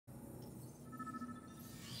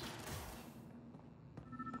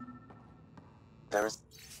There is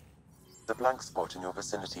a blank spot in your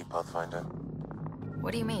vicinity, Pathfinder.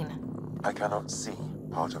 What do you mean? I cannot see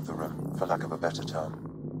part of the room, for lack of a better term.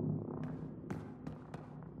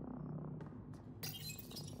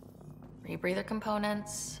 Rebreather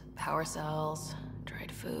components, power cells,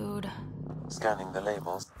 dried food. Scanning the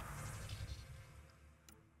labels.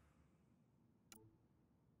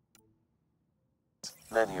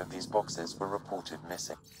 Many of these boxes were reported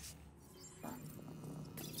missing.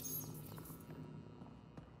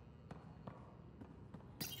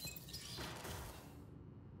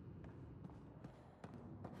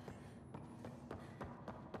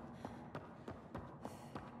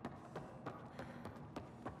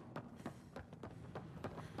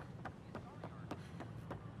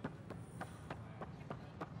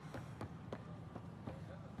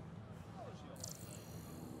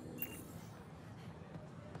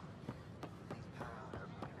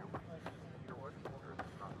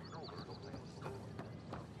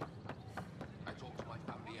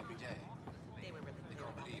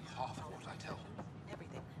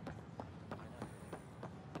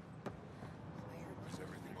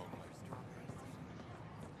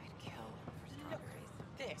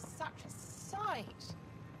 Such a sight.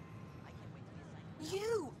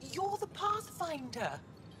 You're the Pathfinder.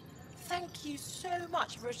 Thank you so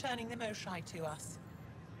much for returning the Moshai to us.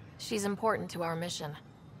 She's important to our mission.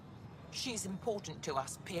 She's important to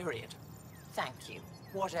us, period. Thank you,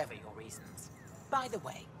 whatever your reasons. By the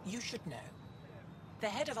way, you should know, the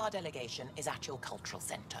head of our delegation is at your cultural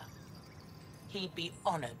center. He'd be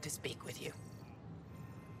honored to speak with you.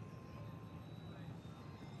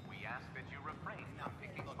 We ask that you refrain from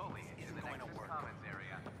picking foliage in the Nexus Commons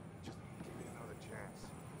area. Just give me another chance.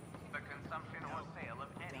 The consumption or sale of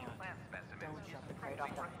any plant specimens is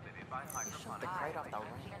strictly prohibited by hydroponics.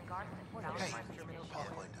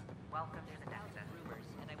 Welcome to the Nexus. Rumors,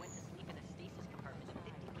 and I went to sleep in a stasis compartment.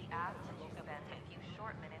 We asked to spend a few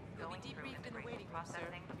short minutes going through immigration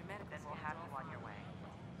processing, then we'll have you on your way.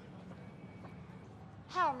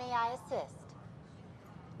 How may I assist?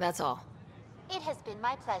 That's all. It has been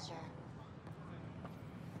my pleasure.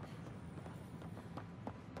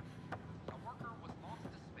 A worker was lost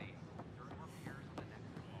to space during repairs of the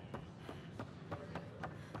Nexus.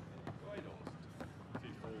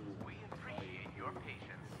 We appreciate your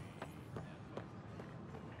patience.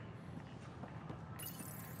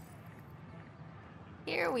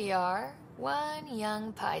 Here we are, one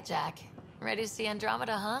young Pyjack. Ready to see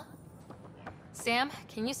Andromeda, huh? Sam,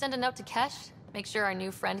 can you send a note to Kesh? Make sure our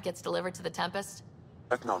new friend gets delivered to the Tempest?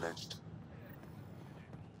 Acknowledged.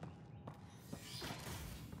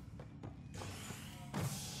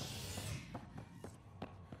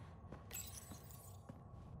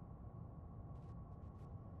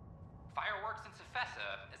 Fireworks in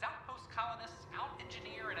Cephessa as outpost colonists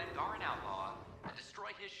out-engineer an Angaran outlaw and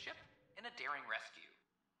destroy his ship in a daring rescue.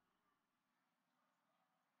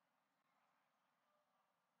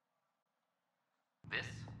 This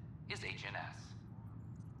is HNS.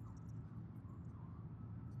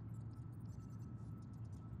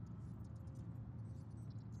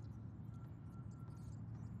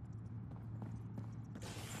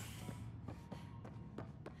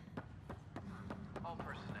 All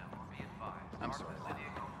personnel be advised. I'm Our sorry. facility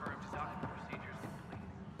confirms docking procedures complete.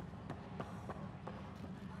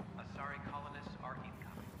 Asari colonists are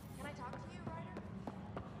incoming. Can I talk to you, Ryder?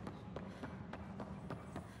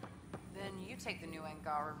 Then you take the new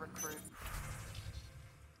Angara recruit.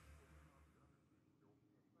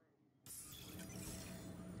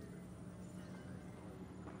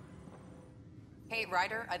 Hey,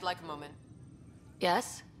 Ryder, I'd like a moment.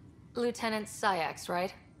 Yes? Lieutenant Syax,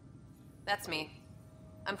 right? That's me.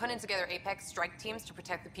 I'm putting together Apex strike teams to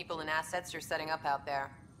protect the people and assets you're setting up out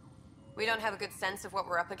there. We don't have a good sense of what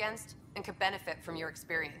we're up against, and could benefit from your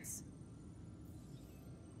experience.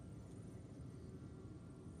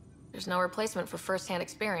 There's no replacement for first-hand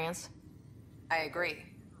experience. I agree,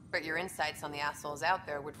 but your insights on the assholes out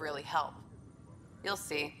there would really help. You'll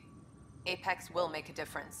see. Apex will make a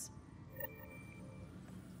difference.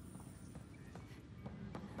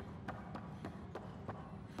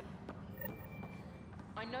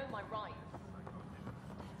 I know my rights.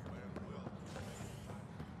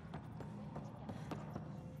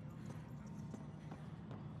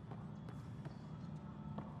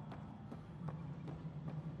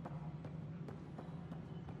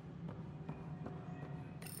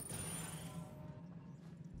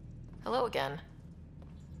 Hello again.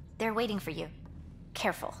 They're waiting for you.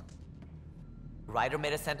 Careful. Ryder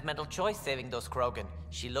made a sentimental choice saving those Krogan.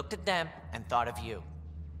 She looked at them and thought of you.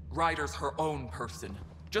 Ryder's her own person.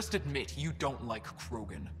 Just admit you don't like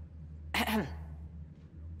Krogan.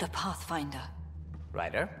 The Pathfinder.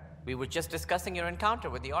 Ryder, we were just discussing your encounter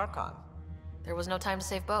with the Archon. There was no time to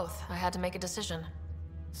save both. I had to make a decision.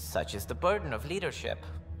 Such is the burden of leadership.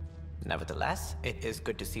 Nevertheless, it is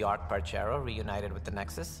good to see Arch Parchero reunited with the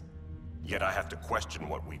Nexus. Yet I have to question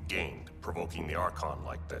what we've gained, provoking the Archon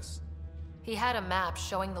like this. He had a map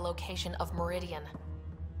showing the location of Meridian.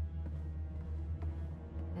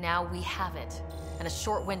 Now we have it, and a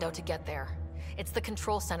short window to get there. It's the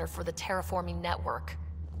control center for the terraforming network.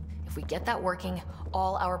 If we get that working,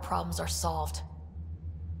 all our problems are solved.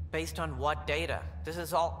 Based on what data? This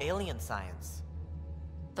is all alien science.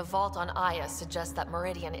 The vault on Aya suggests that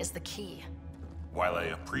Meridian is the key. While I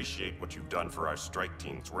appreciate what you've done for our strike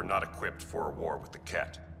teams, we're not equipped for a war with the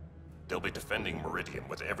Ket. They'll be defending Meridian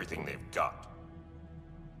with everything they've got.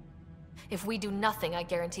 If we do nothing, I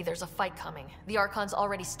guarantee there's a fight coming. The Archon's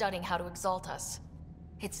already studying how to exalt us.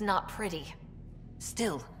 It's not pretty.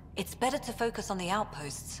 Still, it's better to focus on the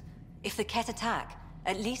outposts. If the Ket attack,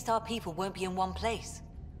 at least our people won't be in one place.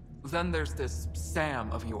 Then there's this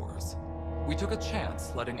Sam of yours. We took a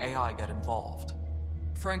chance letting AI get involved.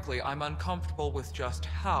 Frankly, I'm uncomfortable with just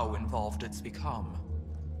how involved it's become.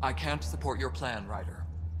 I can't support your plan, Ryder.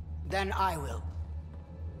 Then I will.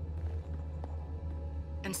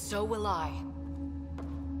 And so will I.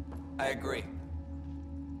 I agree.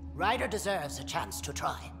 Ryder deserves a chance to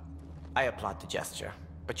try. I applaud the gesture,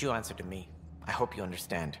 but you answer to me. I hope you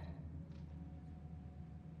understand.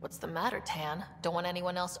 What's the matter, Tan? Don't want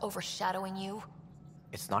anyone else overshadowing you?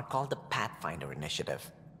 It's not called the Pathfinder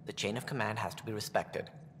Initiative. The chain of command has to be respected.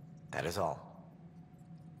 That is all.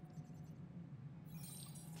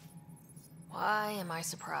 Why am I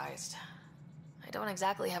surprised? I don't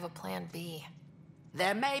exactly have a plan B.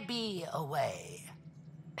 There may be a way.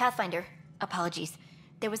 Pathfinder, apologies.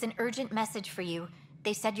 There was an urgent message for you.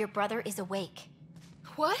 They said your brother is awake.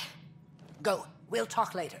 What? Go. We'll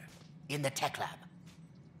talk later. In the tech lab.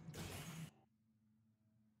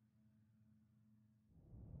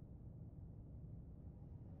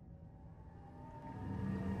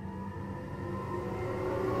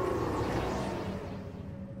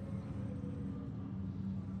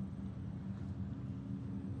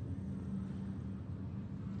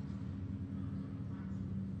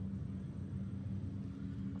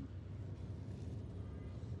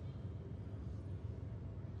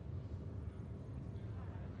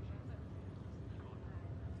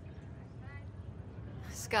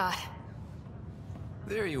 Scott.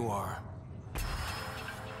 There you are.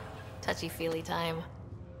 Touchy-feely time.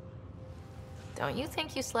 Don't you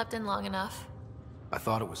think you slept in long enough? I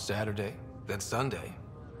thought it was Saturday, then Sunday.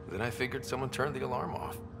 Then I figured someone turned the alarm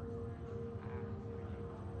off.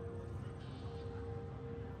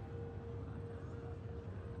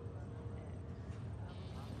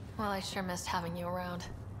 Well, I sure missed having you around.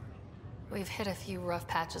 We've hit a few rough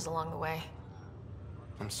patches along the way.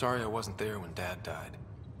 I'm sorry I wasn't there when Dad died.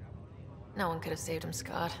 No one could have saved him,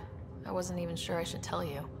 Scott. I wasn't even sure I should tell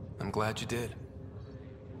you. I'm glad you did.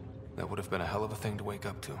 That would have been a hell of a thing to wake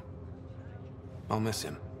up to. I'll miss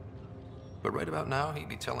him. But right about now, he'd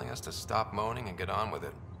be telling us to stop moaning and get on with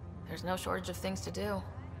it. There's no shortage of things to do.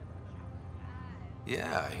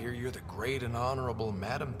 Yeah, I hear you're the great and honorable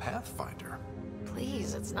Madam Pathfinder.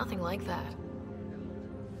 Please, it's nothing like that.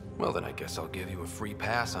 Well, then I guess I'll give you a free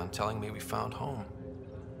pass on telling me we found home.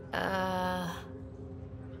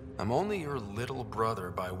 I'm only your little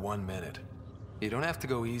brother by 1 minute. You don't have to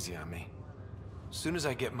go easy on me. As soon as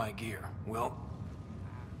I get my gear, well...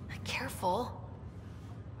 Careful.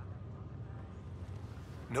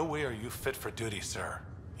 No way are you fit for duty, sir.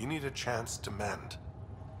 You need a chance to mend.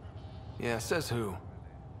 Yeah, says who?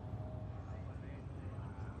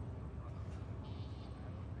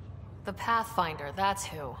 The Pathfinder, that's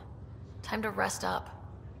who. Time to rest up.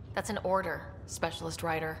 That's an order, Specialist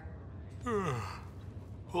Ryder.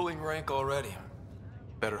 Pulling rank already.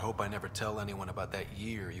 Better hope I never tell anyone about that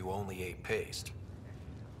year you only ate paste.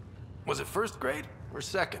 Was it first grade or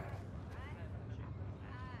second?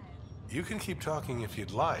 You can keep talking if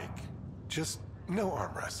you'd like. Just no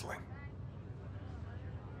arm wrestling.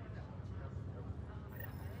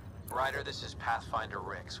 Ryder, this is Pathfinder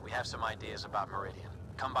Rix. We have some ideas about Meridian.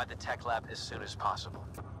 Come by the tech lab as soon as possible.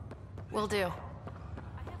 Will do.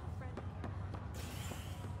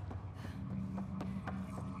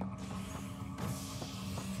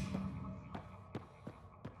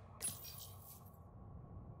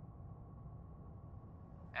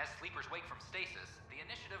 As sleepers wake from stasis, the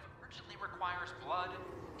initiative urgently requires blood,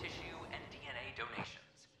 tissue, and DNA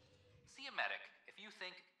donations. See a medic if you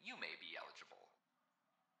think you may be eligible.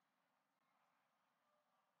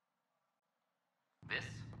 This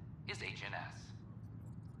is HNS.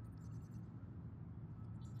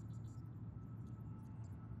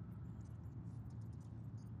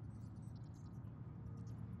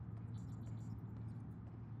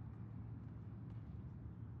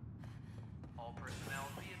 All personnel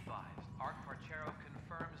be advised. Arc Parchero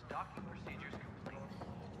confirms docking procedures complete.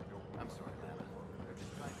 I'm sorry, ma'am. They're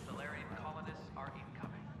just trying to... Solarian colonists are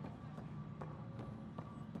incoming.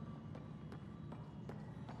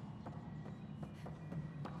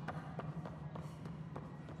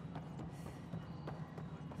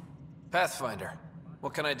 Pathfinder,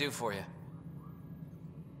 what can I do for you?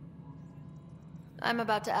 I'm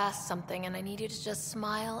about to ask something, and I need you to just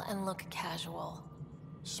smile and look casual.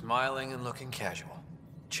 Smiling and looking casual.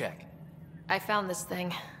 Check. I found this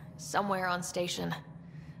thing somewhere on station.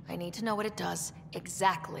 I need to know what it does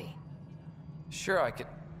exactly. Sure, I could...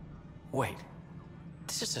 Wait.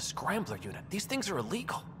 This is a scrambler unit. These things are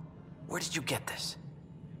illegal. Where did you get this?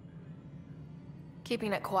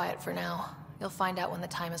 Keeping it quiet for now. You'll find out when the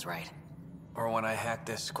time is right. Or when I hack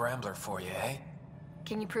this scrambler for you, eh?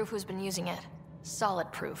 Can you prove who's been using it?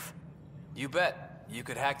 Solid proof. You bet. You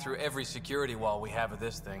could hack through every security wall we have of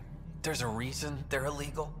this thing. There's a reason they're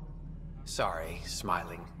illegal? Sorry,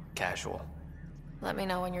 smiling, casual. Let me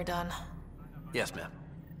know when you're done. Yes, ma'am.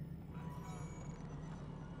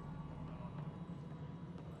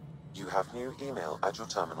 You have new email at your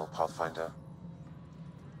terminal, Pathfinder.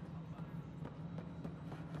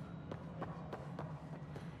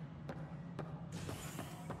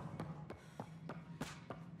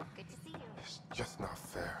 Good to see you. It's just not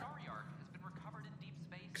fair.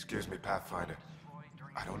 Excuse me, Pathfinder.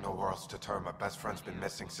 I don't know where else to turn. My best friend's been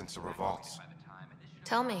missing since the revolts.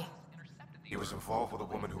 Tell me. He was involved with a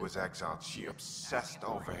woman who was exiled. She obsessed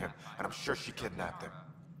over him, and I'm sure she kidnapped him.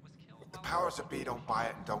 The powers that be don't buy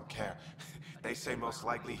it and don't care. They say most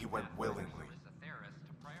likely he went willingly.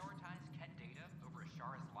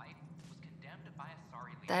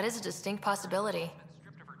 That is a distinct possibility.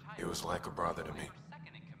 He was like a brother to me.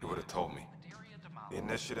 He would have told me. The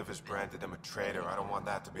Initiative has branded him a traitor. I don't want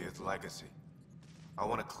that to be his legacy. I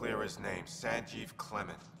want to clear his name, Sanjeev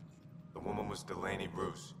Clement. The woman was Delaney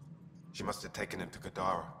Roos. She must have taken him to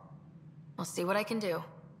Kadara. I'll see what I can do.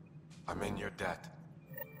 I'm in your debt.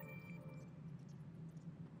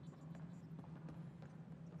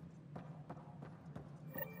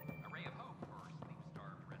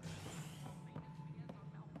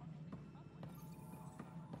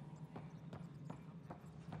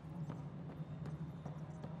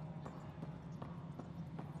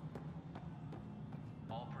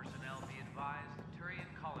 All personnel be advised. Turian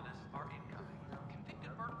colonists are incoming.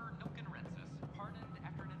 Convicted murderer Noken Rensis, pardoned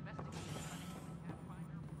after an investigation.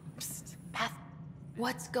 Psst, Path.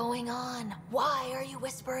 What's going on? Why are you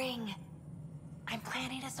whispering? I'm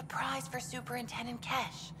planning a surprise for Superintendent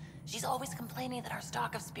Kesh. She's always complaining that our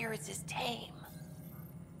stock of spirits is tame.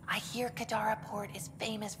 I hear Kadara Port is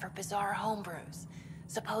famous for bizarre homebrews,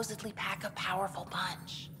 supposedly pack a powerful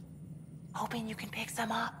punch. Hoping you can pick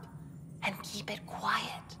some up and keep it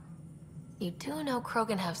quiet. You do know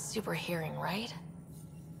Krogan have super hearing, right?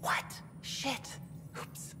 What? Shit.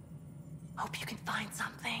 Oops. Hope you can find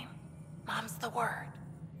something. Mom's the word.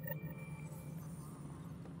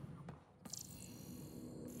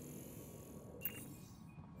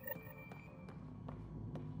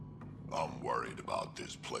 I'm worried about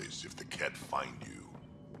this place if the Ket find you.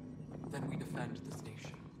 Then we defend the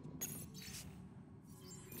station.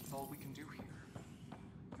 It's all we can do here.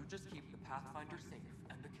 You just keep the Pathfinder safe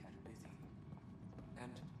and the Ket busy.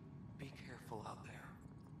 And be careful out there.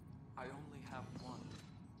 I only have one.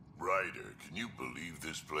 Ryder, can you believe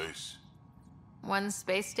this place? One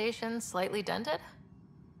space station slightly dented?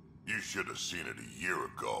 You should have seen it a year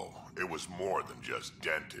ago. It was more than just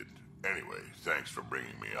dented. Anyway, thanks for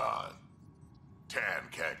bringing me on. Tan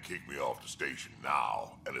can't kick me off the station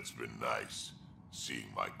now, and it's been nice seeing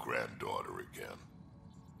my granddaughter again.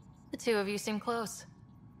 The two of you seem close.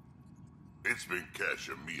 It's been Kesh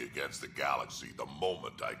and me against the galaxy the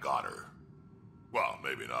moment I got her. Well,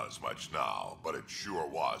 maybe not as much now, but it sure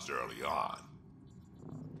was early on.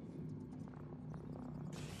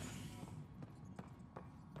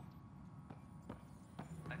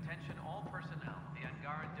 Attention all personnel. The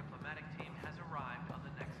Angaran diplomatic team has arrived on the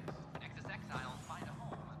Nexus. Nexus exiles find a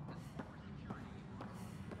home. This is for security.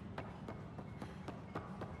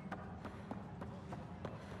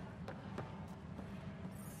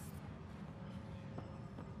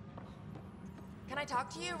 Can I talk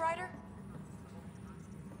to you, Ryder?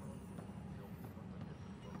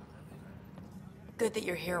 Good that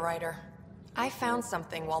you're here, Ryder. I found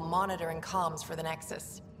something while monitoring comms for the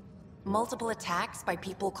Nexus. Multiple attacks by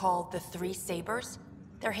people called the Three Sabers.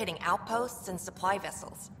 They're hitting outposts and supply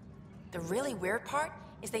vessels. The really weird part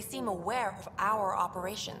is they seem aware of our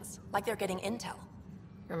operations, like they're getting intel.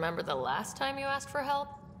 Remember the last time you asked for help?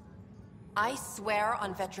 I swear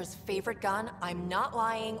on Vetra's favorite gun, I'm not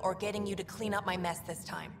lying or getting you to clean up my mess this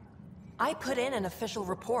time. I put in an official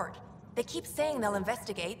report. They keep saying they'll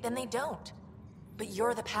investigate, then they don't. But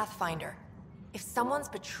you're the Pathfinder. If someone's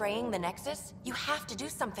betraying the Nexus, you have to do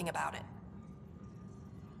something about it.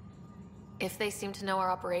 If they seem to know our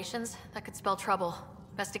operations, that could spell trouble.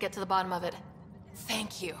 Best to get to the bottom of it.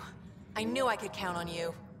 Thank you. I knew I could count on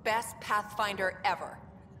you. Best Pathfinder ever.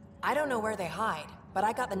 I don't know where they hide, but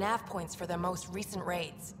I got the nav points for their most recent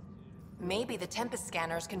raids. Maybe the Tempest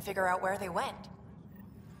scanners can figure out where they went.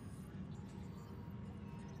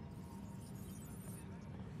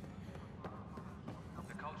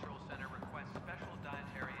 The Cultural Center requests special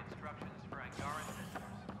dietary instructions for Angaran visitors.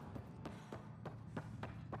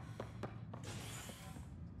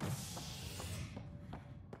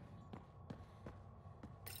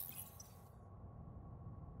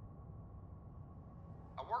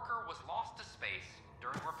 A worker was lost to space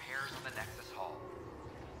during repairs on the Nexus Hull.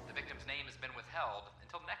 The victim's name has been withheld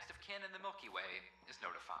until next of kin in the Milky Way is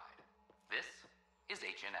notified. This is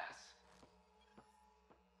HNS.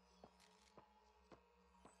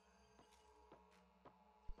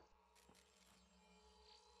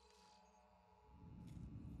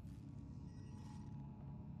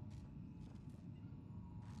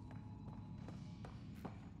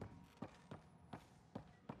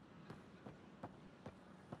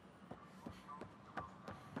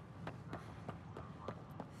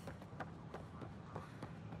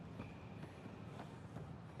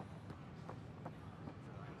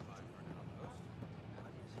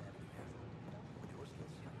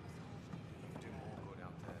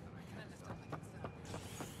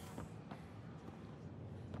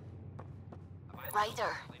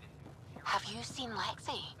 Ryder, have you seen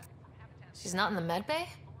Lexi? She's not in the med bay?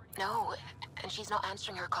 No, and she's not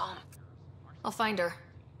answering her comm. I'll find her.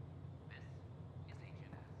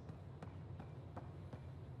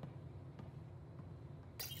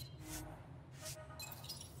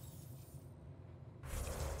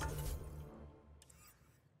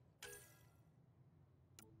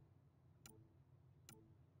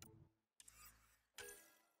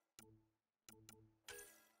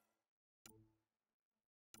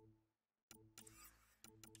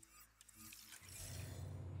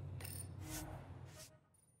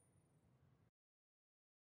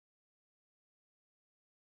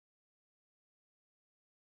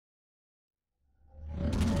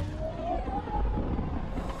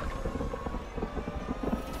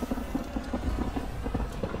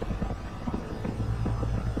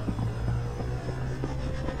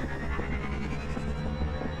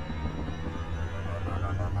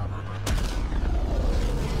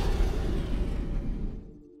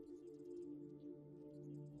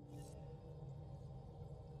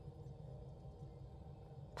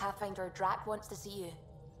 Pathfinder Drac wants to see you.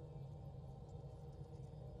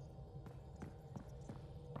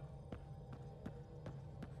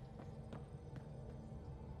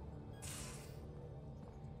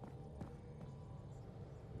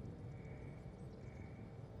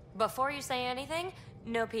 Before you say anything,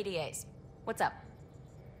 no PDAs. What's up?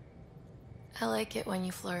 I like it when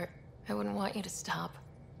you flirt. I wouldn't want you to stop.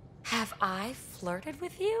 Have I flirted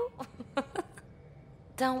with you?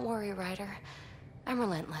 Don't worry, Ryder. I'm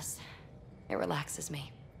relentless. It relaxes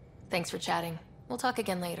me. Thanks for chatting. We'll talk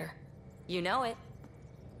again later. You know it.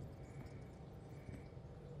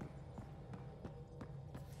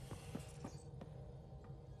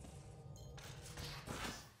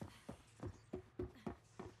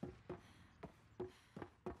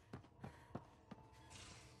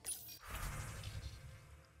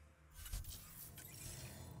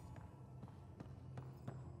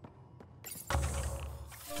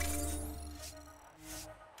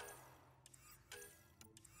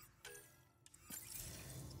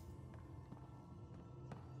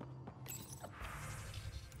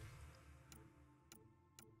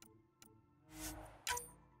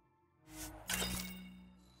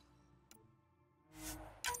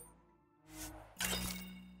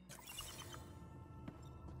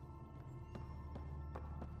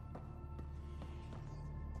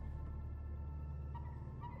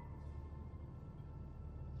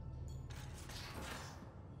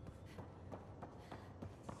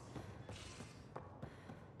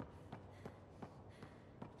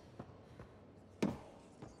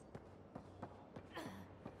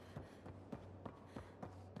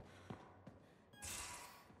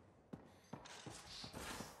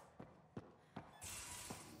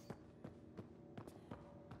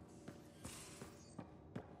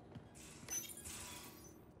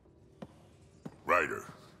 Ryder,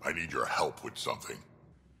 I need your help with something.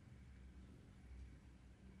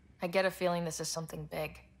 I get a feeling this is something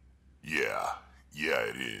big. Yeah,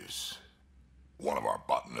 it is. One of our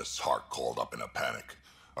botanists, Hart, called up in a panic.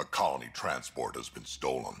 A colony transport has been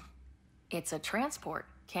stolen. It's a transport.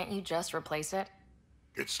 Can't you just replace it?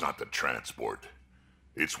 It's not the transport.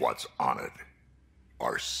 It's what's on it.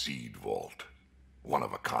 Our seed vault. One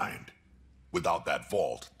of a kind. Without that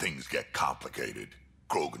vault, things get complicated.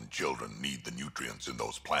 Krogan children need the nutrients in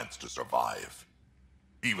those plants to survive.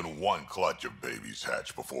 Even one clutch of babies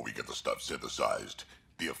hatch before we get the stuff synthesized.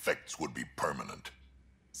 The effects would be permanent.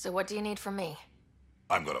 So what do you need from me?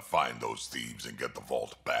 I'm gonna find those thieves and get the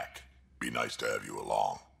vault back. Be nice to have you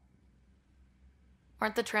along.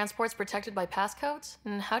 Aren't the transports protected by passcodes?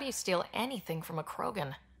 And how do you steal anything from a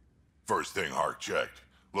Krogan? First thing Hart checked.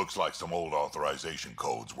 Looks like some old authorization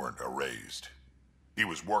codes weren't erased. He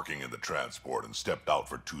was working in the transport and stepped out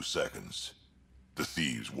for 2 seconds. The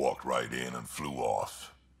thieves walked right in and flew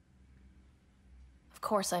off. Of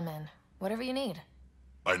course I'm in. Whatever you need.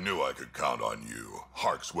 I knew I could count on you.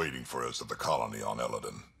 Hark's waiting for us at the colony on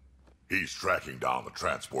Eladon. He's tracking down the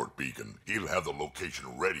transport beacon. He'll have the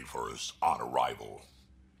location ready for us on arrival.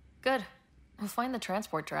 Good. We'll find the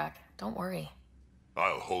transport track. Don't worry.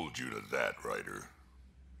 I'll hold you to that, Ryder.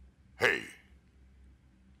 Hey.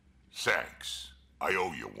 Thanks. I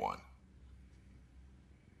owe you one.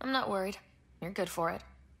 I'm not worried. You're good for it.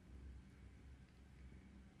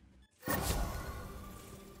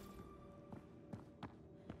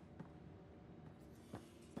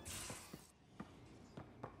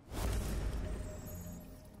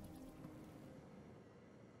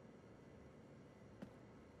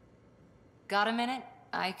 Got a minute?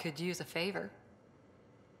 I could use a favor.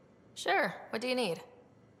 Sure. What do you need?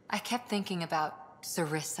 I kept thinking about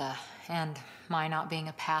Sarissa and my not being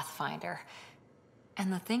a pathfinder.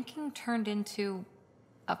 And the thinking turned into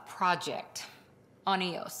a project on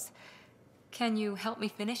Eos. Can you help me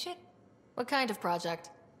finish it? What kind of project?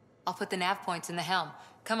 I'll put the nav points in the helm.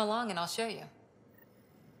 Come along and I'll show you.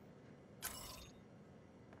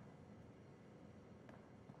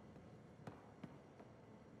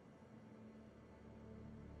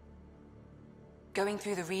 Going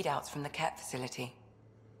through the readouts from the Ket facility,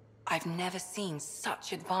 I've never seen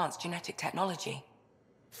such advanced genetic technology.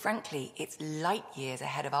 Frankly, it's light years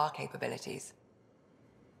ahead of our capabilities.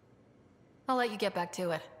 I'll let you get back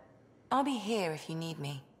to it. I'll be here if you need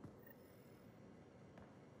me.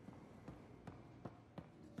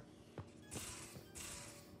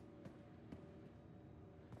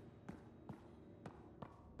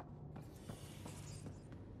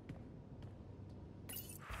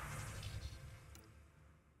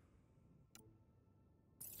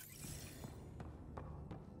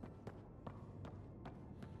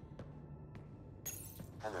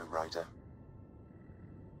 Hello, Ryder.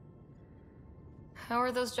 How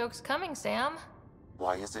are those jokes coming, Sam?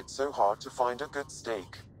 Why is it so hard to find a good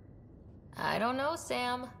steak? I don't know,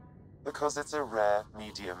 Sam. Because it's a rare,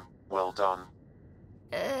 medium, well done.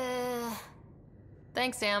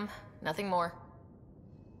 Thanks, Sam. Nothing more.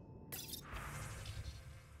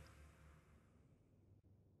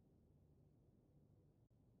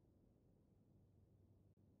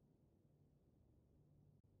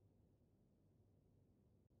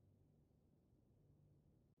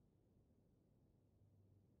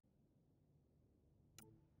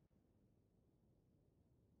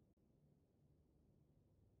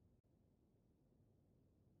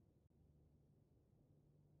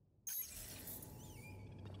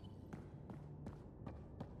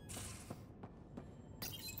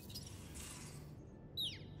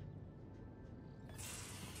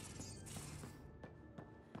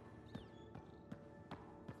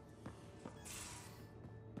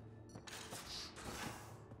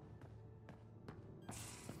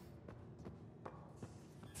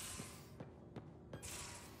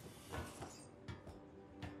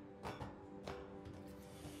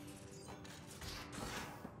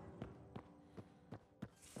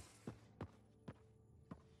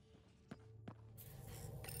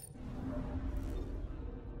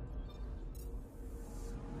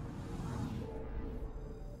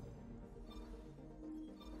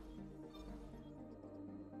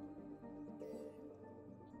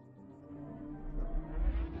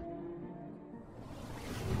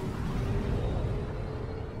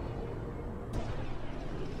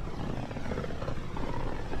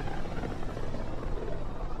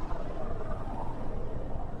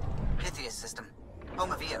 System,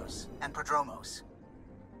 home of Eos and Prodromos.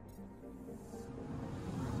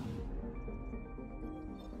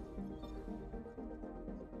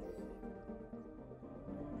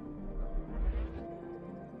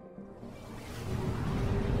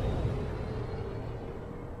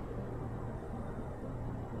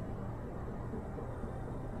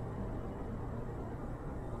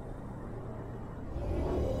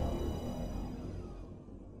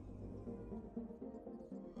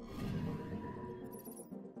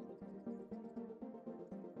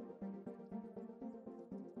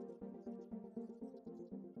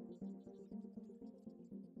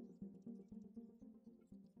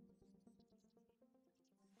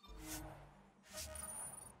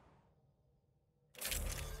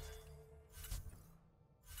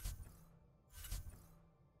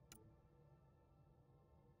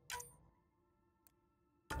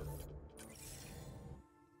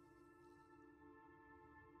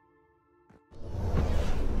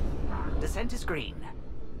 Scent is green.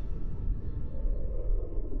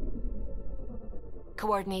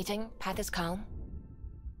 Coordinating. Path is calm.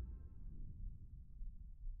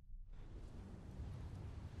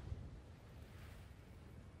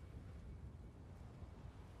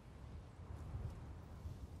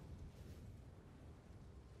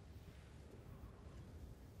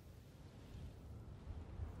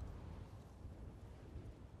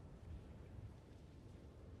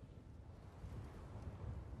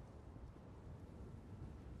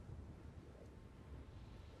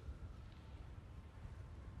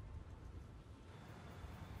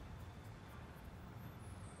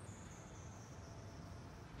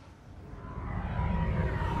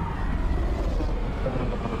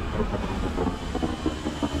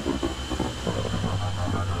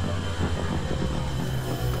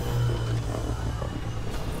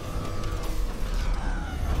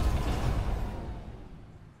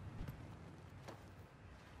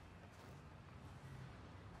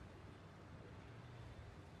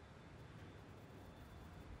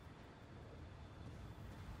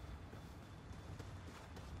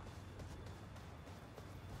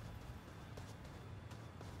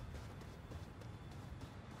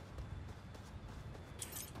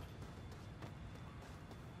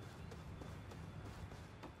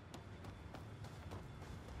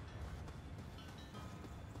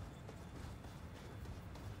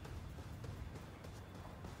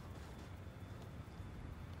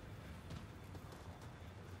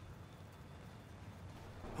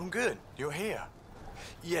 I'm good. You're here.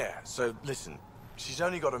 Yeah, so listen, she's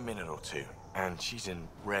only got a minute or two, and she's in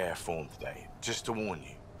rare form today, just to warn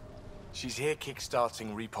you. She's here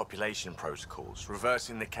kickstarting repopulation protocols,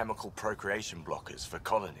 reversing the chemical procreation blockers for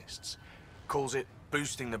colonists. Calls it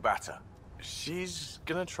boosting the batter. She's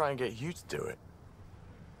gonna try and get you to do it.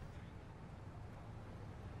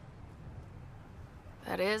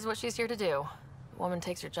 That is what she's here to do. The woman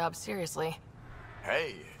takes her job seriously.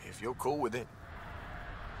 Hey, if you're cool with it.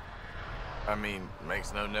 I mean,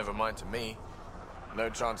 makes no never mind to me. No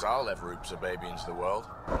chance I'll ever oops a baby into the world.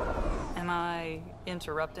 Am I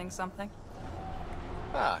interrupting something?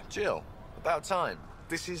 Ah, Jill. About time.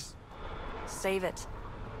 This is... Save it.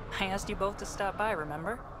 I asked you both to stop by,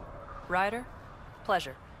 remember? Ryder,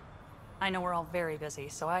 pleasure. I know we're all very busy,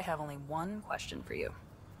 so I have only one question for you.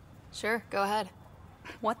 Sure, go ahead.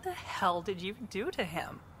 What the hell did you do to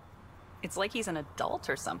him? It's like he's an adult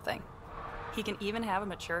or something. He can even have a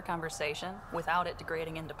mature conversation without it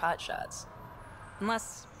degrading into pot shots.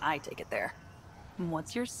 Unless I take it there.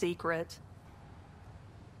 What's your secret?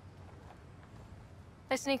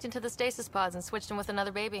 I sneaked into the stasis pods and switched him with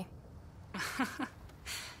another baby.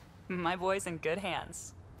 My boy's in good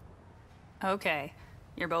hands. Okay,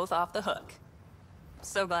 you're both off the hook.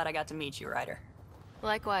 So glad I got to meet you, Ryder.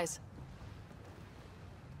 Likewise.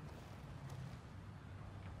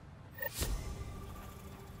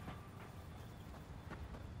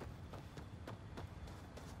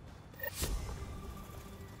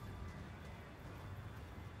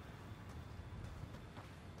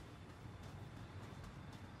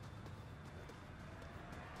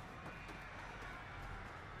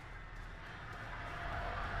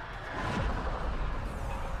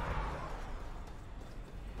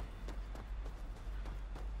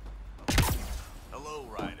 Hello,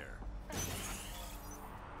 Ryder.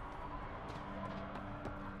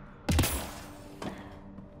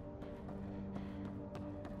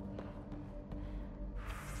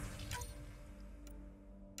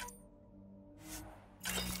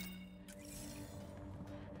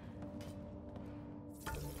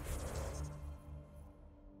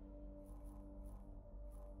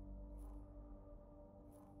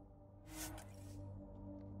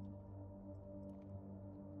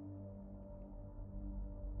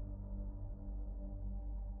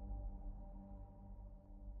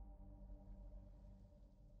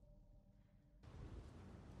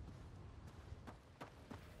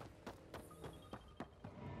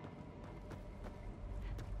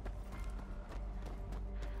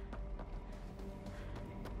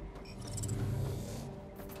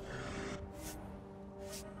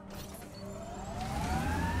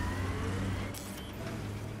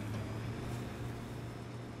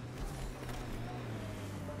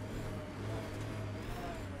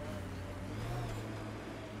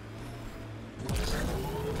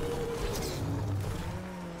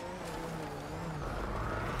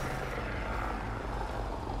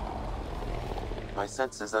 My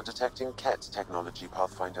sensors are detecting Ket technology,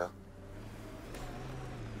 Pathfinder.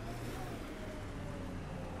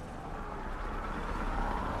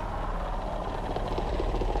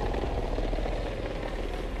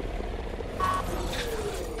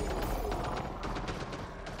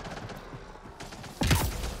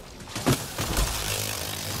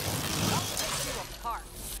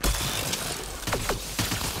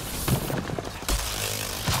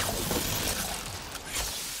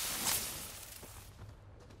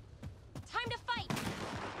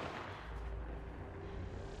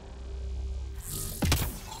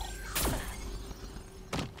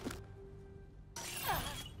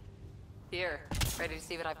 Here, ready to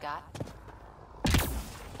see what I've got?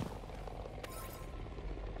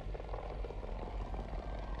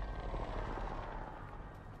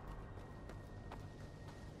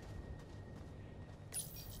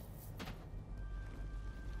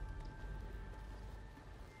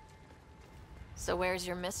 So where's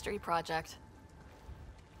your mystery project?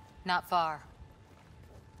 Not far.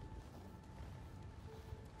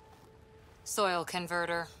 Soil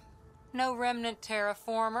converter. No remnant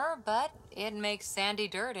terraformer, but it makes sandy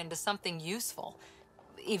dirt into something useful.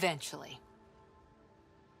 Eventually.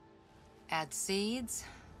 Add seeds,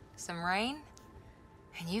 some rain,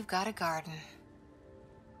 and you've got a garden.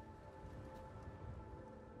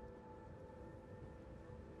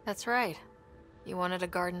 That's right. You wanted a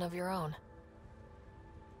garden of your own.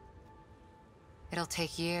 It'll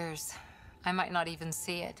take years. I might not even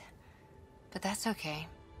see it. But that's okay.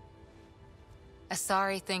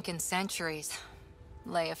 Asari think in centuries.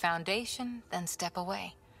 Lay a foundation, then step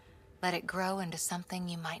away. Let it grow into something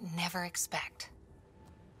you might never expect.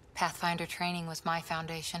 Pathfinder training was my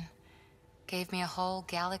foundation. Gave me a whole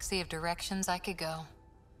galaxy of directions I could go.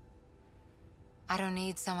 I don't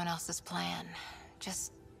need someone else's plan.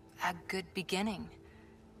 Just a good beginning.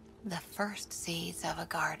 The first seeds of a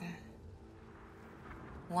garden.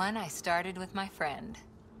 One I started with my friend.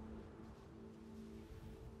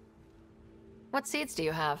 What seeds do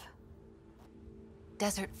you have?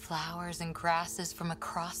 Desert flowers and grasses from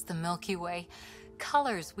across the Milky Way.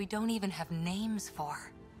 Colors we don't even have names for.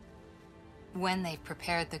 When they've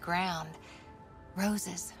prepared the ground,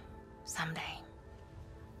 roses someday.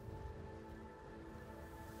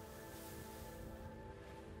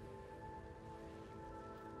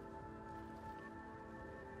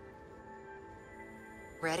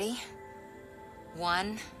 Ready?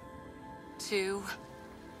 1, 2...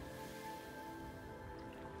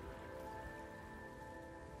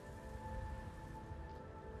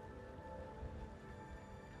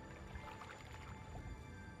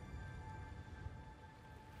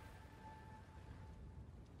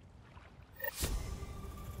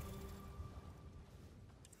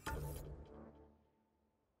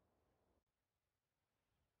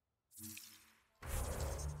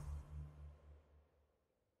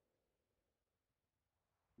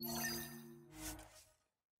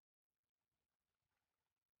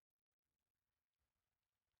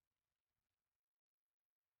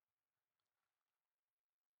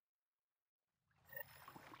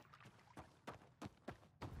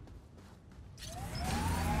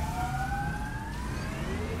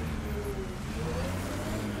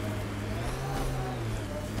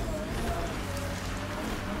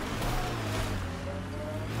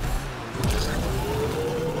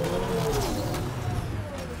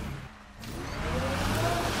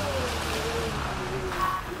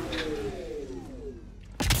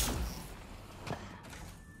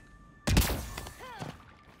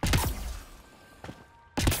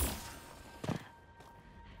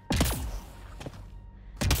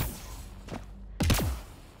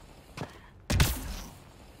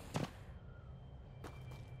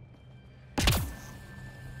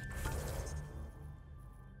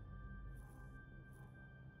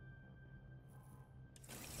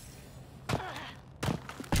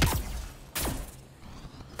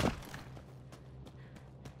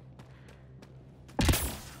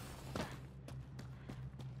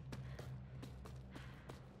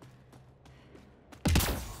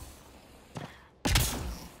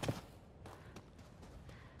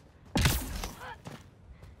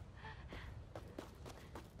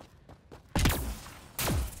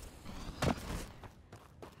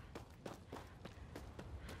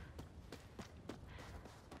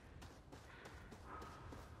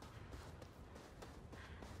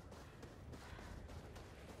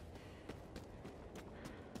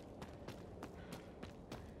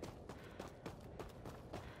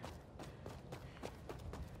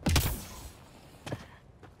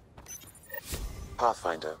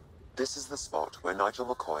 Pathfinder, this is the spot where Nigel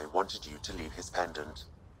McCoy wanted you to leave his pendant.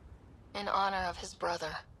 In honor of his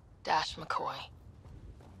brother, Dash McCoy.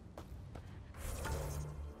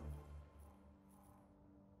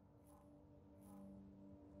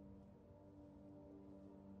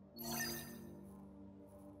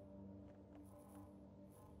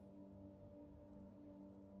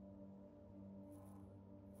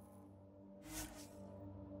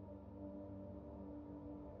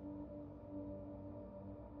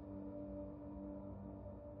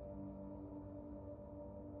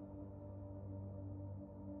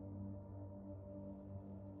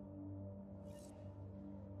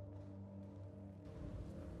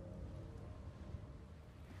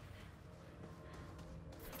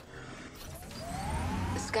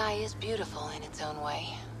 sky is beautiful in its own way.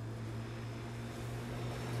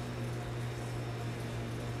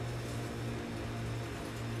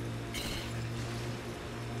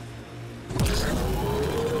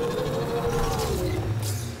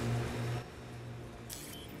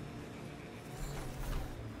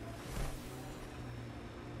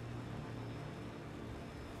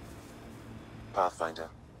 Pathfinder,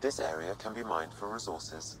 this area can be mined for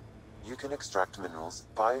resources. You can extract minerals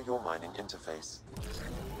via your mining interface.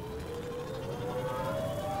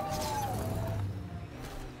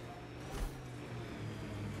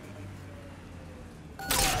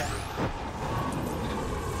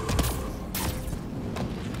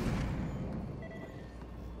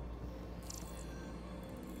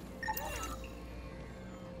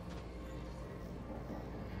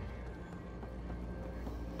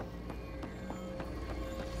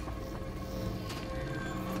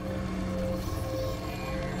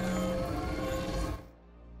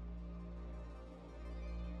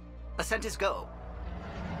 Ascent is go.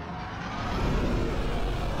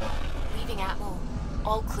 Leaving Atmo.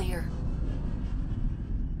 All clear.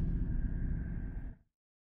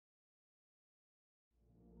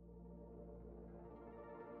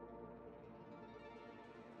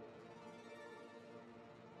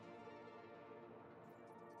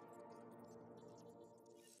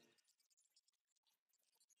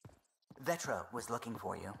 Vetra was looking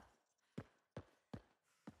for you.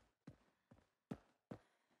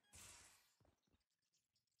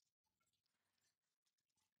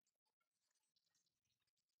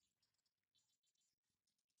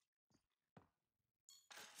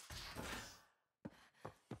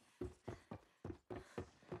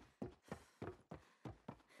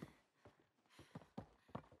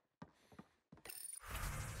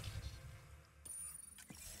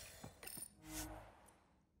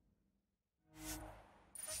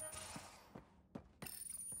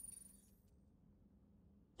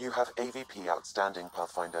 You have AVP outstanding,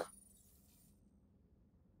 Pathfinder.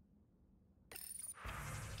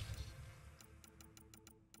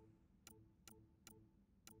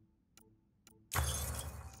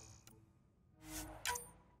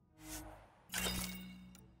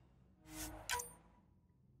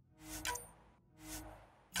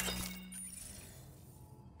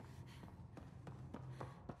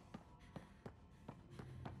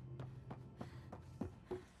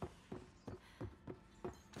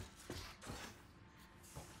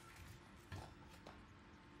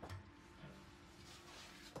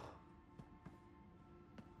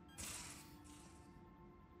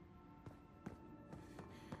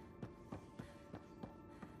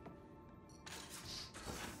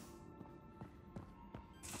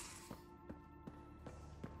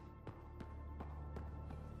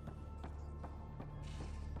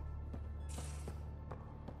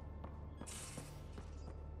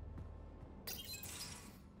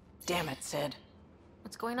 Damn it, Sid.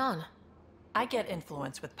 What's going on? I get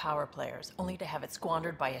influence with power players, only to have it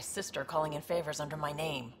squandered by a sister calling in favors under my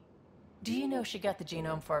name. Do you know she got the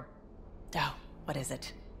genome for... oh, what is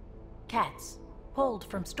it? Cats. Pulled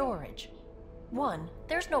from storage. 1,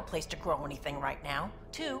 there's no place to grow anything right now.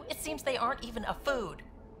 2, it seems they aren't even a food.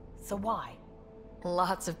 So why?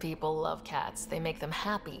 Lots of people love cats. They make them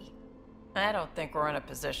happy. I don't think we're in a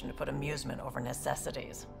position to put amusement over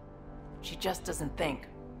necessities. She just doesn't think.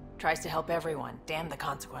 Tries to help everyone, damn the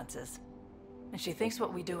consequences. And she thinks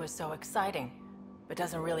what we do is so exciting, but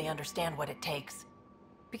doesn't really understand what it takes.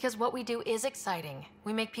 Because what we do is exciting.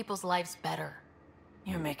 We make people's lives better.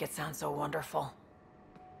 You make it sound so wonderful.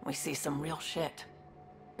 We see some real shit.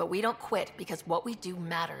 But we don't quit because what we do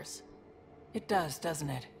matters. It does,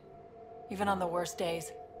 doesn't it? Even on the worst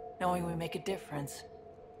days, knowing we make a difference.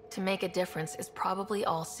 To make a difference is probably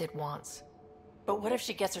all Sid wants. But what if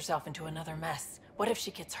she gets herself into another mess? What if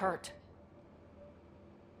she gets hurt?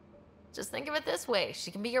 Just think of it this way.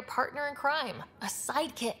 She can be your partner in crime. A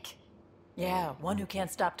sidekick. Yeah, one who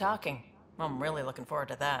can't stop talking. I'm really looking forward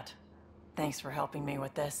to that. Thanks for helping me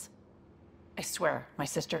with this. I swear, my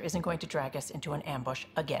sister isn't going to drag us into an ambush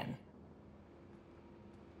again.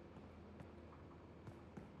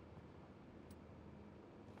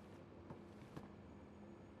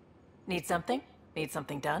 Need something? Need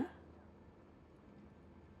something done?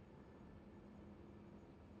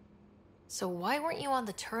 So why weren't you on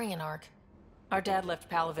the Turian Ark? Our dad left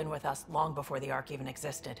Palavin with us long before the Ark even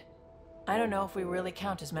existed. I don't know if we really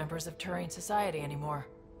count as members of Turian society anymore.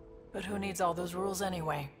 But who needs all those rules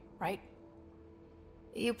anyway, right?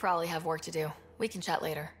 You probably have work to do. We can chat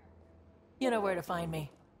later. You know where to find me.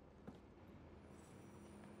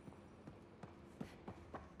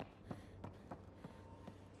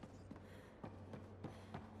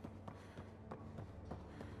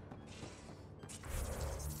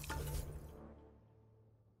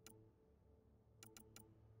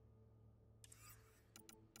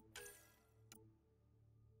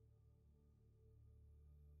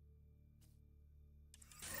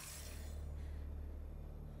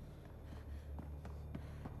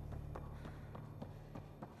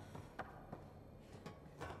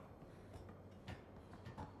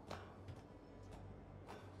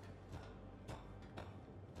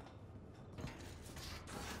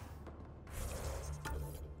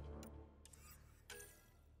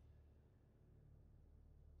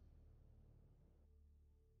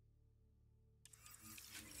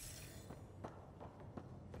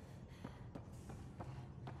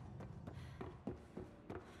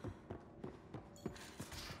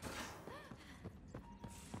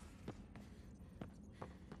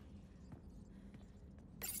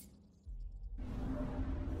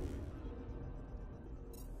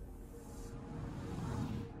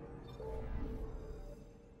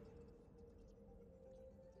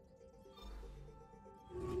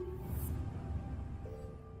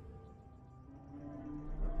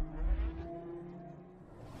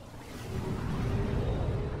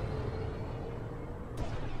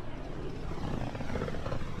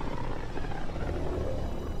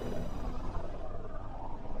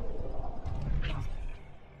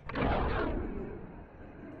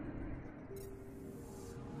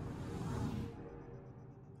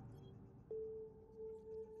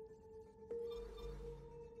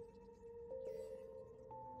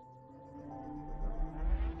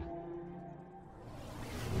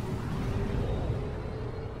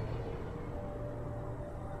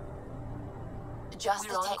 just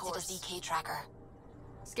We're on detected a course. ZK tracker.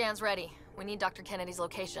 Scan's ready. We need Dr. Kennedy's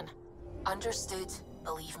location. Understood.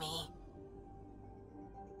 Believe me.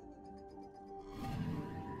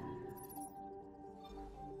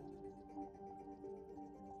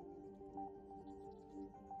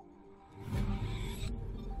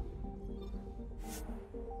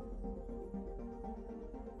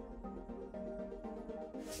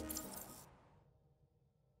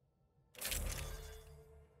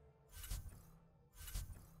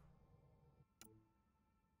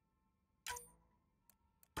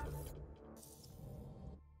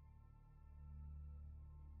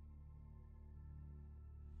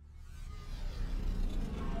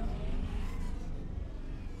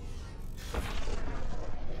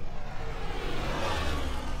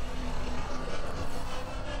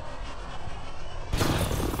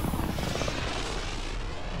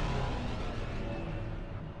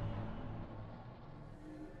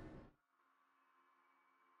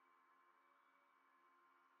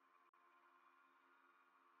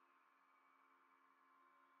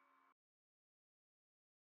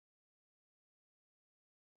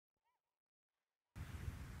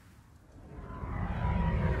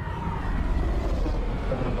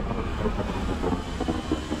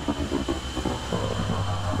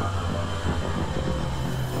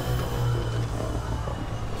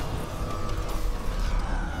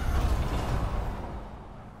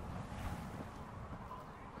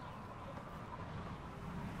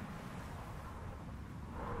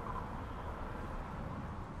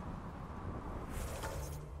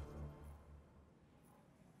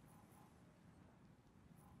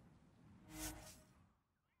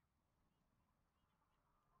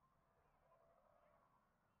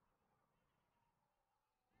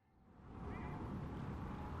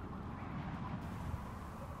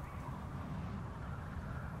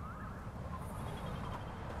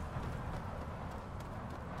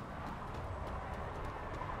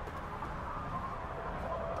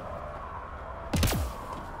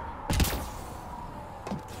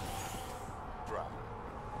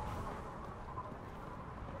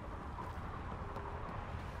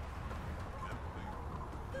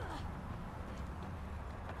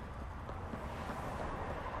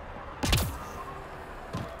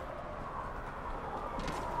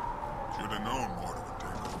 Should have known Mortar would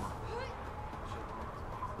take over.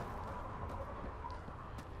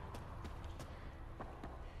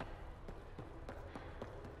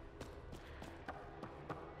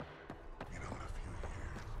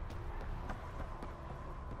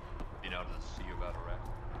 Been out to the sea about Iraq?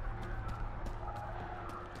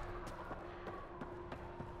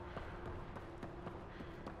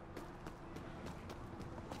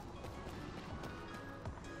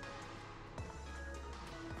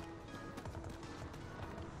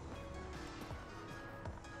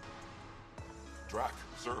 Drac,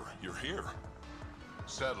 sir, you're here.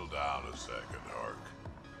 Settle down a second, Hark.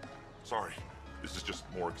 Sorry, this is just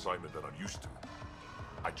more excitement than I'm used to.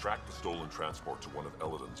 I tracked the stolen transport to one of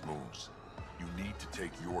Eladon's moons. You need to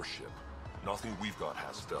take your ship. Nothing we've got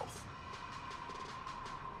has stealth.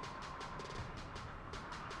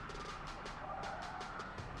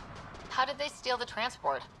 How did they steal the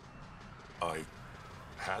transport? I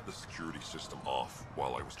had the security system off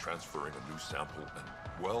while I was transferring a new sample and,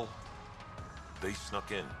 well, they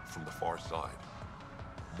snuck in from the far side.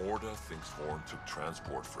 Morda thinks Horn took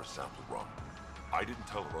transport for a sample run. I didn't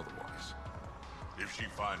tell her otherwise. If she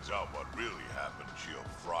finds out what really happened, she'll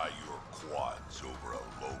fry your quads over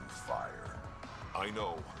a lone fire. I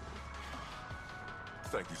know.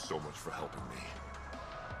 Thank you so much for helping me.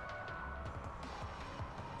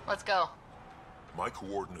 Let's go. My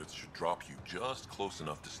coordinates should drop you just close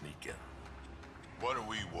enough to sneak in. What are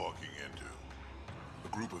we walking into? A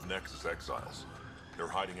group of Nexus exiles. They're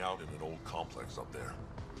hiding out in an old complex up there.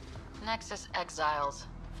 Nexus exiles.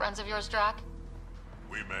 Friends of yours, Drac?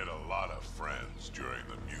 We made a lot of friends during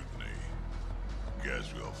the mutiny.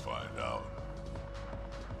 Guess we'll find out.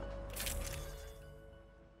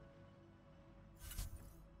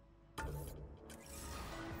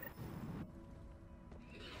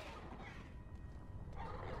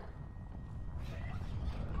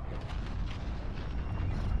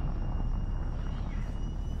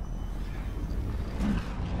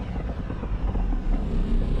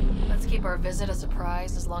 Let's keep our visit a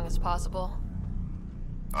surprise as long as possible.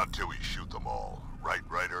 Until we shoot them all, right,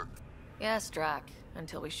 Ryder? Yes, Drac.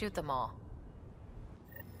 Until we shoot them all.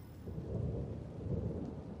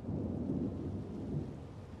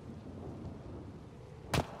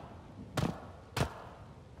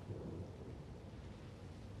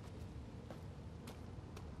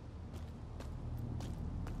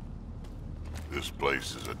 This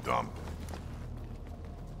place is a dump.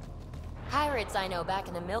 pirates I know back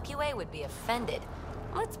in the Milky Way would be offended.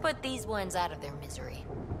 Let's put these ones out of their misery.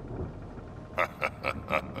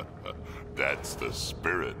 That's the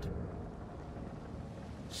spirit.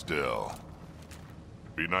 Still,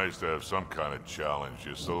 be nice to have some kind of challenge.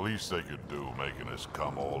 It's the least they could do, making us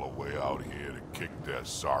come all the way out here to kick their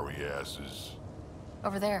sorry asses.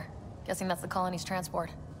 Over there. Guessing that's the colony's transport.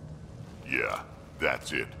 Yeah,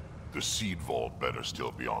 that's it. The seed vault better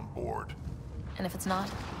still be on board. And if it's not?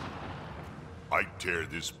 I'd tear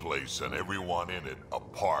this place and everyone in it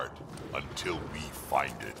apart until we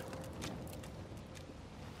find it.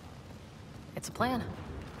 It's a plan.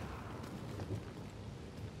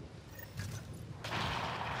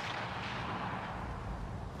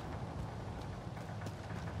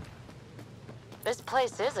 This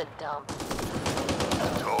place is a dump.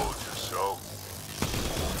 Told you so.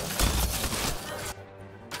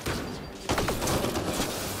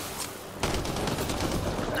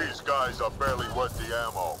 These guys are barely worth the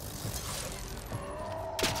ammo.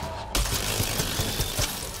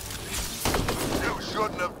 You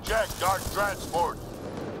shouldn't have jacked our transport.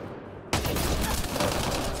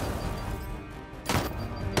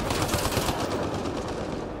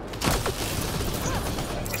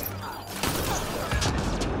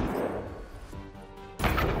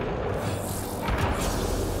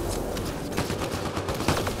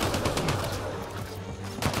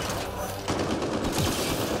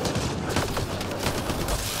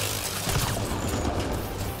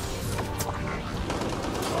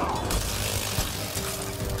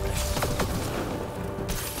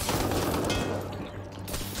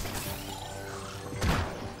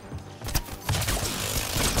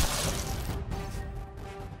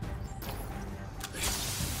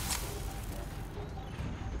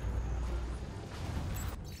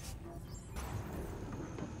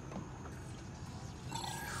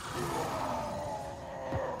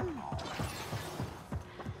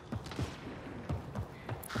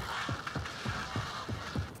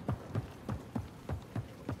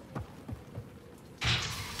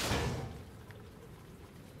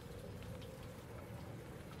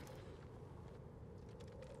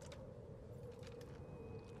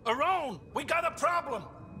 Around! We got a problem!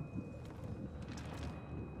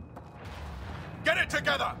 Get it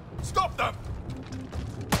together! Stop them!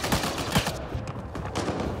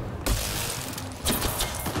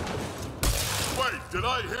 Wait, did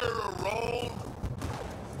I hear a roll?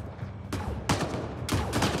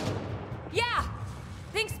 Yeah!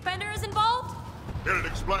 Think Spender is involved? It'd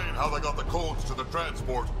explain how they got the codes to the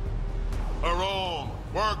transport. Aron,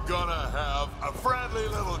 we're gonna have a friendly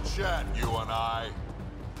little chat, you and I.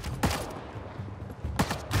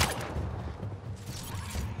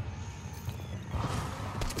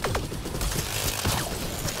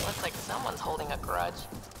 Looks like someone's holding a grudge.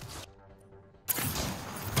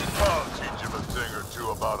 I'll teach him a thing or two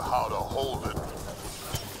about how to hold it.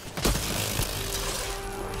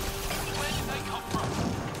 Where did they come from?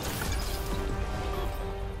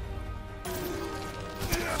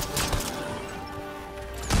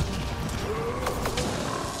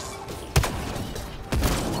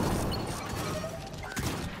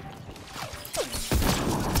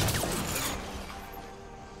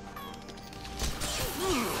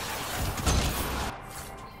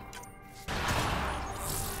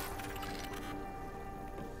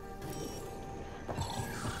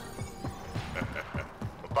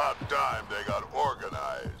 About time they got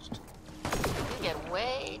organized. You get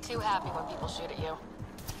way too happy when people shoot at you.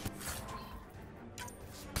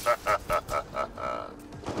 Not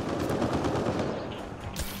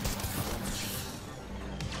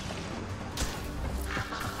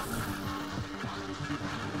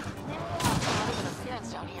even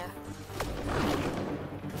appearance down here.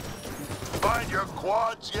 Find your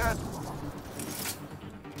quads yet?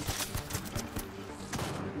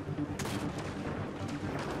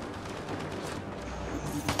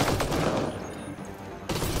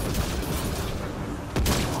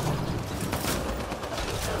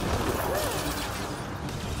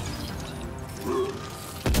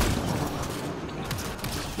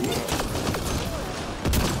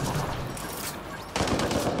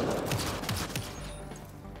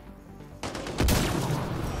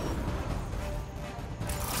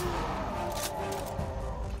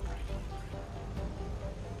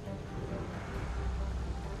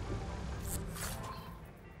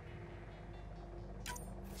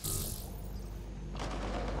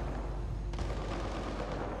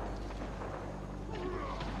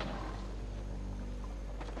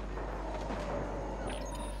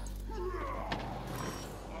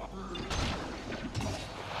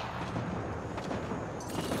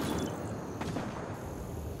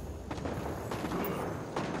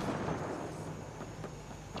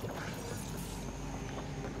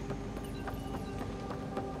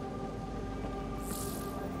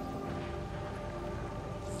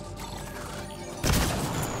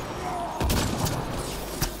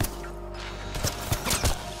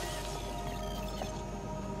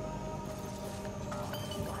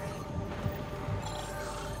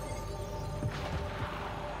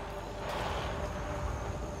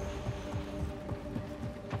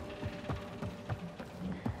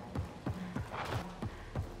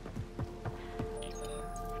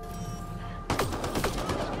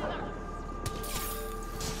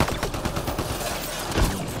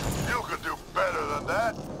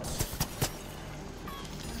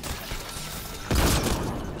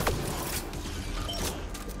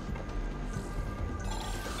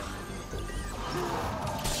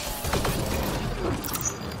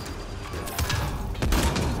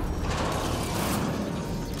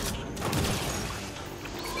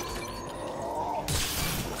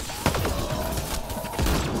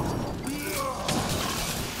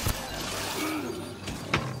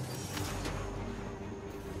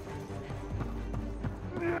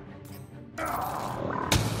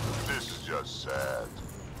 sad.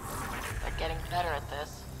 They're getting better at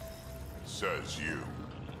this. Says you.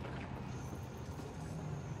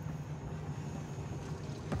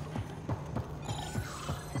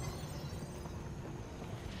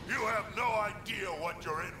 You have no idea what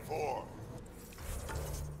you're in for.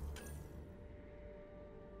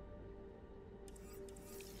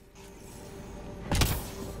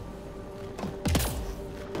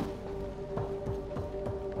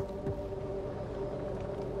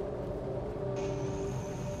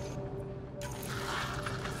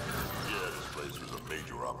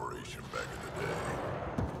 Operation back in the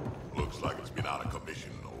day. Looks like it's been out of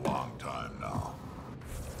commission a long time now.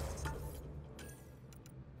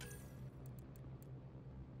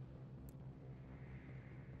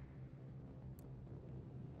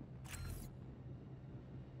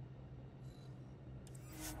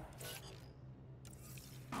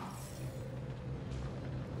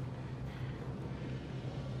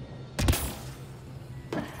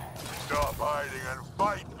 Stop hiding and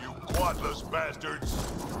fight, you quadless bastards!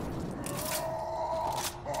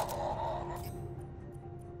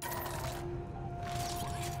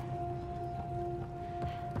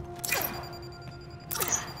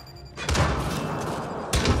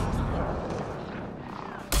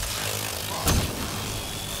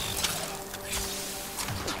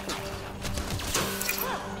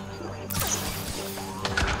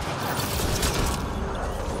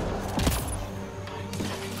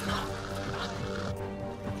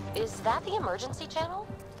 Is that the emergency channel?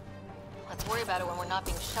 Let's worry about it when we're not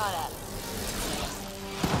being shot at.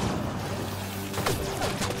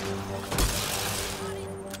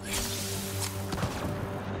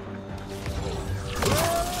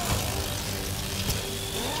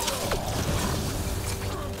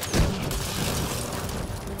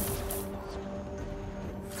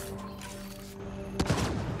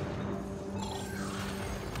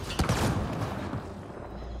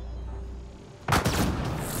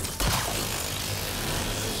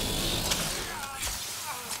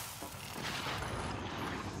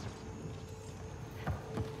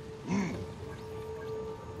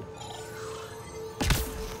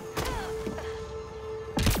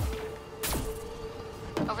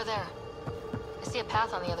 Over there. I see a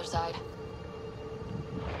path on the other side.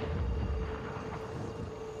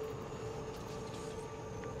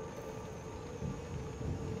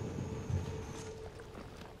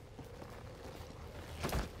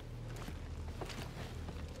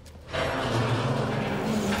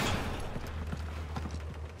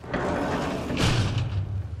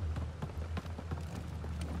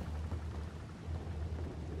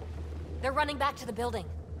 They're running back to the building.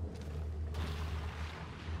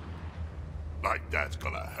 Like that's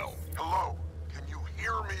gonna help. Hello? Can you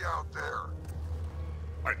hear me out there?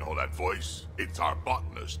 I know that voice. It's our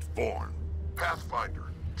botanist, Vorn.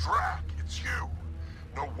 Pathfinder, Drac, it's you.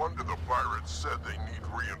 No wonder the pirates said they need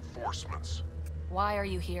reinforcements. Why are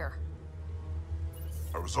you here?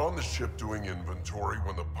 I was on the ship doing inventory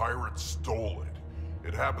when the pirates stole it.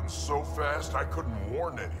 It happened so fast I couldn't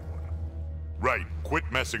warn anyone. Right, quit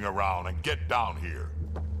messing around and get down here.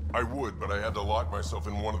 I would, but I had to lock myself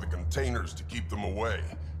in one of the containers to keep them away.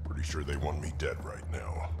 Pretty sure they want me dead right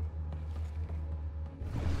now.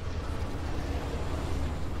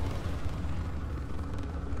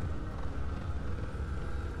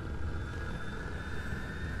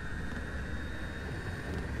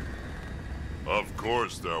 Of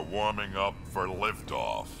course they're warming up for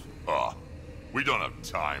liftoff. We don't have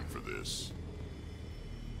time for this.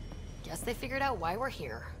 Guess they figured out why we're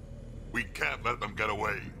here. We can't let them get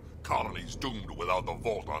away. Colony's doomed without the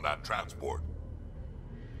vault on that transport.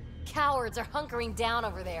 Cowards are hunkering down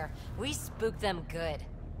over there. We spooked them good.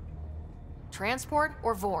 Transport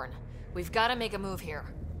or Vorn? We've got to make a move here.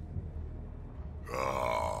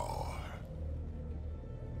 Oh.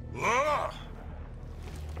 Ah!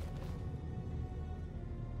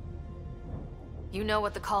 You know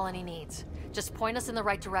what the colony needs. Just point us in the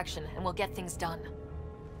right direction and we'll get things done.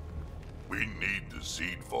 We need the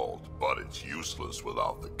seed vault, but it's useless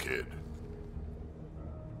without the kid.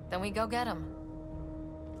 Then we go get him.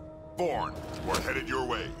 Vorn, we're headed your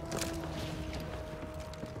way.